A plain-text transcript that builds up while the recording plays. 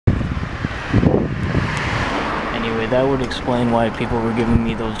that would explain why people were giving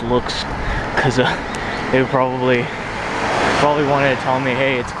me those looks, because they probably wanted to tell me,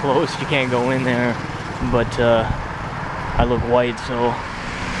 hey, it's closed, you can't go in there, but I look white, so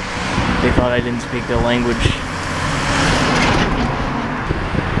they thought I didn't speak their language.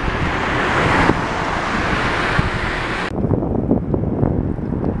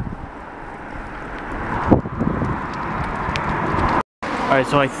 Alright,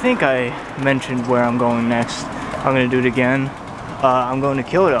 so I think I mentioned where I'm going next. I'm going to do it again. I'm going to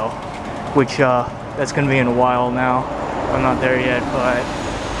Kyouto, which that's going to be in a while now. I'm not there yet, but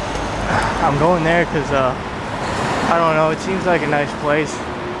I'm going there because I don't know, it seems like a nice place.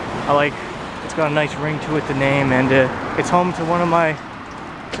 It's got a nice ring to it, the name, and it's home to one of my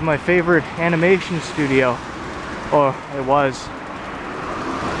favorite animation studio, or it was.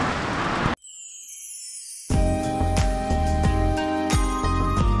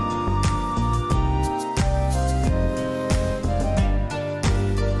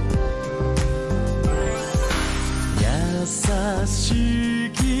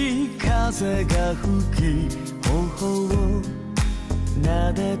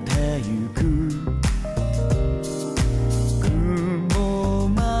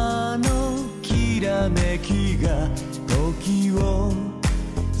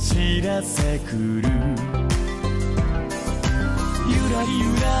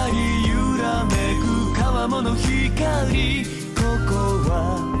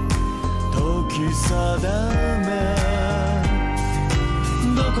 Tokisadame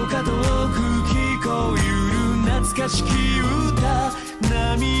どこか遠く聞こえる懐かしき歌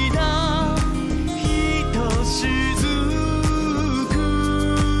涙ひとしずく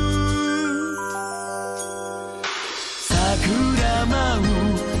桜舞う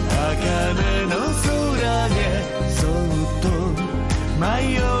茜の空へそっと舞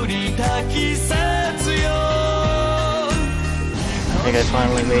い降りた季節よ I think I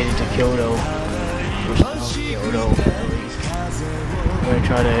finally made it to Kyouto. Kyouto. I'm gonna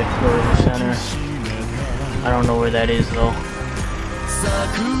try to go to the center. I don't know where that is though.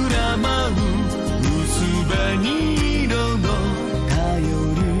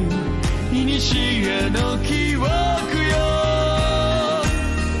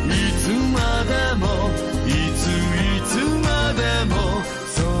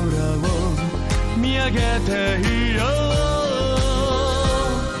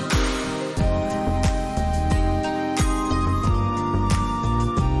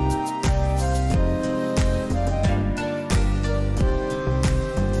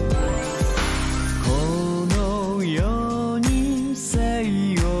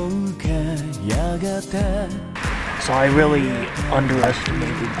 So I really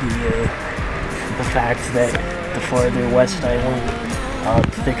underestimated the fact that the farther west I went,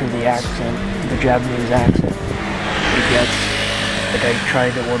 the thicker the accent, the Japanese accent it gets. Like I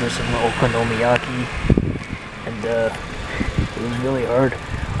tried to order some okonomiyaki, and it was really hard.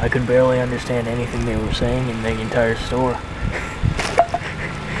 I could barely understand anything they were saying in the entire store.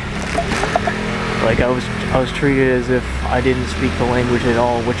 Like I was treated as if I didn't speak the language at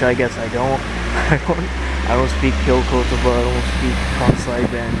all, which I guess I don't. I don't speak Kyouto, but I don't speak Kansai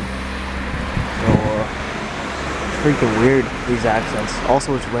Ben. So it's freaking weird, these accents.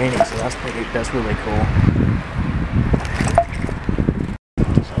 Also it's raining, so that's really cool.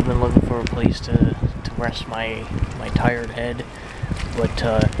 So I've been looking for a place to rest my tired head, but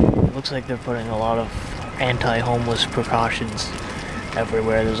it looks like they're putting a lot of anti-homeless precautions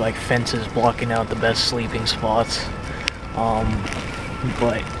everywhere. There's like fences blocking out the best sleeping spots.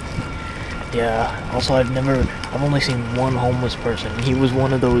 But yeah, also I've only seen one homeless person. He was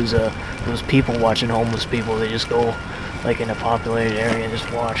one of those people watching homeless people. They just go like in a populated area and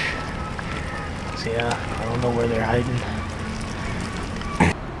just watch. So yeah, I don't know where they're hiding.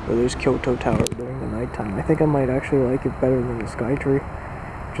 Well, there's Kyouto Tower during the nighttime. I think I might actually like it better than the Skytree,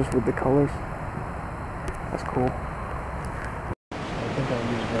 just with the colors. That's cool. I think I'll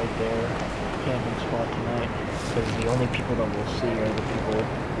use right there, camping spot tonight, because the only people that we'll see are the people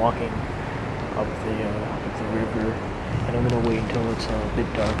walking up the river, and I'm gonna wait until it's a bit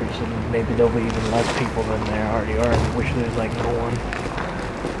darker, so maybe there'll be even less people than there already are, which there's like no one.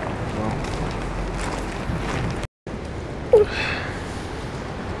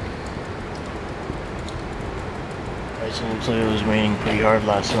 Alright, so it looks like it was raining pretty hard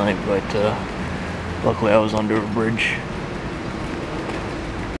last night, but luckily I was under a bridge.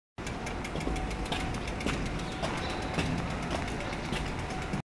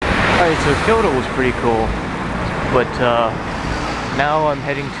 Alright, so Kyouto was pretty cool, but now I'm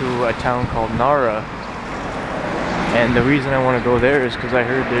heading to a town called Nara, And the reason I want to go there is because I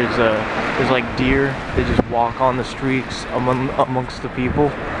heard there's like deer that just walk on the streets amongst the people,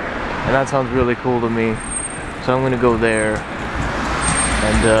 and that sounds really cool to me. So I'm gonna go there,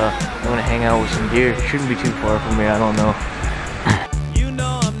 and I'm gonna hang out with some deer. It shouldn't be too far from me. I don't know. You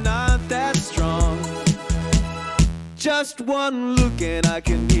know I'm not that strong. Just one look and I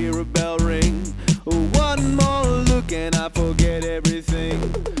can hear a bell ring. One more look and I forget everything.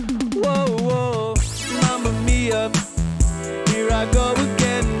 Whoa, whoa, Mamma Mia, here I go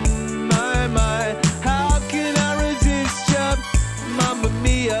again. My, how can I resist ya? Mamma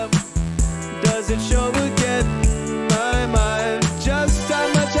Mia, does it show again? My, just how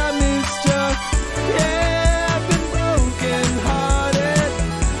much I missed ya. Yeah, I've been broken hearted,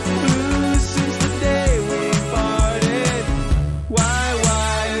 blue since the day we parted. Why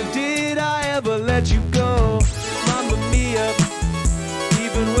did I ever let you go? Mamma Mia,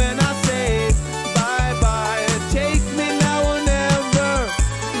 even when I say bye-bye, take me now or never.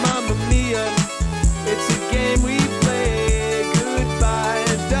 Mamma Mia, it's a game we play. Goodbye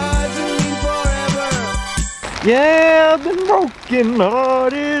doesn't mean forever. Yeah, I've been broken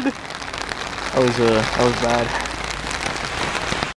hearted. That was bad.